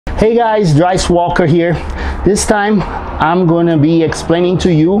Hey guys, Drice Walker here. This time I'm gonna be explaining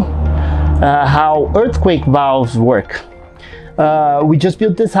to you how earthquake valves work. We just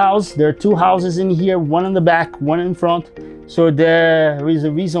built this house. There are two houses in here, one in the back, one in front. So there is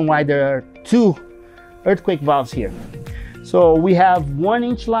a reason why there are two earthquake valves here. So we have 1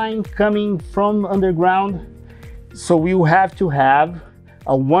 inch line coming from underground. So we will have to have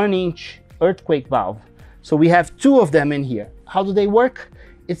a 1 inch earthquake valve. So we have two of them in here. How do they work?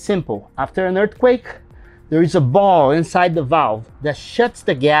 It's simple. After an earthquake, there is a ball inside the valve that shuts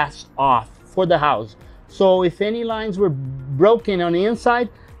the gas off for the house. So if any lines were broken on the inside,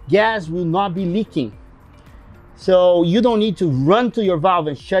 gas will not be leaking. So you don't need to run to your valve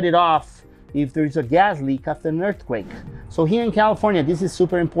and shut it off if there is a gas leak after an earthquake. So here in California, this is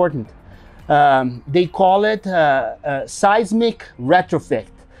super important. They call it seismic retrofit.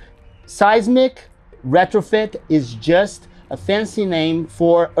 Seismic retrofit is just a fancy name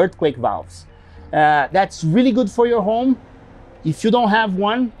for earthquake valves. That's really good for your home. If you don't have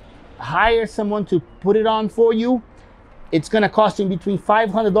one, hire someone to put it on for you. It's gonna cost you between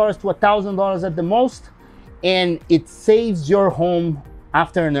 $500 to $1,000 at the most, and it saves your home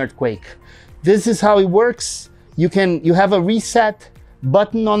after an earthquake. This is how it works. You have a reset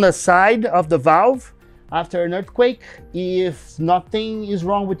button on the side of the valve after an earthquake. If nothing is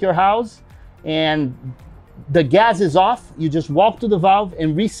wrong with your house and the gas is off, you just walk to the valve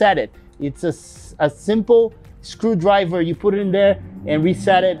and reset it. It's a simple screwdriver. You put it in there and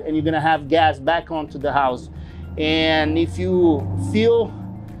reset it, and you're gonna have gas back onto the house. And if you feel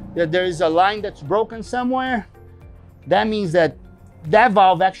that there is a line that's broken somewhere, that means that that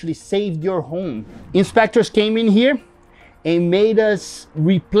valve actually saved your home. Inspectors came in here and made us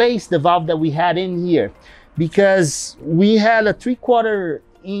replace the valve that we had in here because we had a 3/4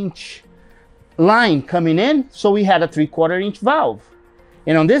 inch line coming in, so we had a 3/4 inch valve,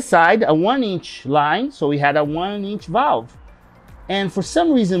 and on this side a 1 inch line, so we had a 1 inch valve. And for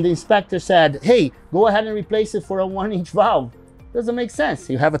some reason the inspector said, hey, go ahead and replace it for a 1 inch valve. Doesn't make sense.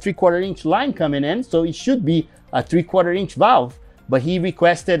 You have a 3/4 inch line coming in, so it should be a 3/4 inch valve, but he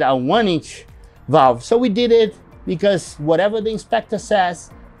requested a 1 inch valve. So we did it because whatever the inspector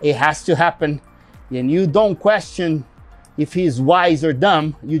says, it has to happen, and you don't question if he's wise or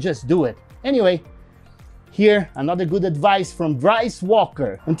dumb, you just do it. Anyway, here, another good advice from Drice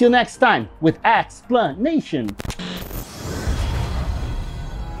Walker. Until next time, with Explanation.